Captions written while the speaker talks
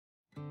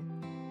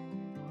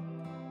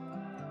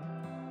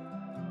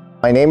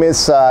My name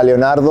is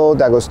Leonardo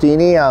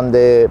D'Agostini. I'm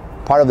the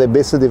part of the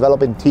business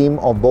development team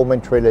of Bowman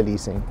Trailer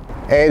Leasing.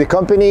 The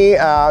company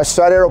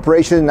started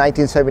operation in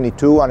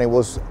 1972, and it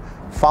was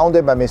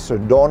founded by Mr.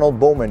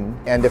 Donald Bowman.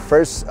 And the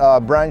first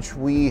branch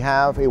we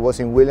have, it was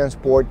in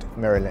Williamsport,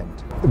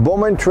 Maryland.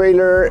 Bowman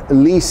Trailer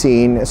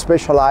Leasing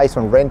specialized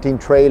on renting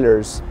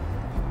trailers,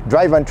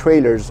 drive-on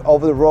trailers,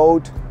 over the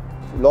road,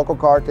 local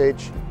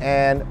cartage,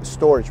 and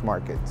storage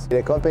markets.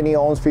 The company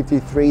owns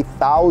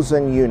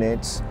 53,000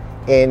 units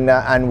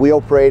and we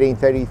operate in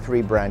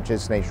 33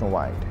 branches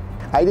nationwide.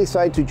 I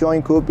decided to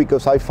join COOP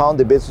because I found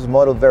the business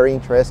model very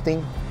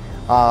interesting.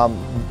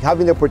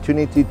 Having the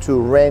opportunity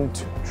to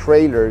rent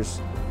trailers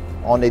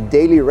on a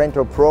daily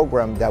rental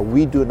program that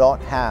we do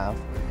not have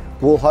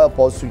will help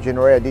us to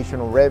generate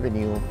additional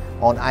revenue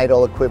on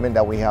idle equipment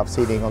that we have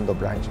sitting on the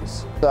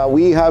branches.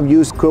 We have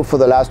used COOP for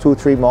the last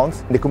 2-3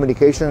 months. The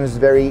communication is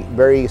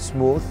very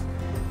smooth.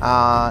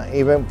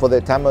 Even for the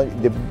time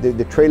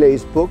the trailer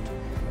is booked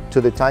to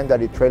the time that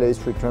the trailer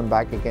is returned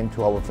back again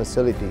to our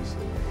facilities.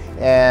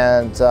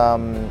 And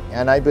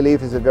I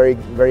believe it's a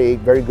very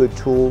good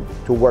tool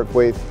to work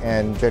with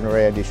and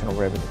generate additional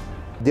revenue.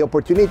 The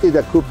opportunity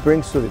that COOP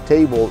brings to the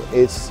table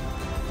is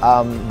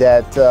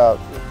that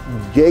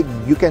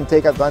you can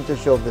take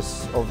advantage of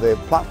the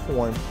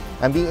platform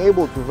and be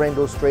able to rent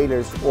those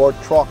trailers or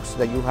trucks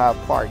that you have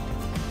parked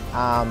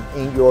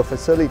in your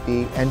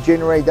facility and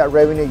generate that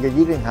revenue that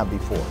you didn't have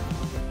before.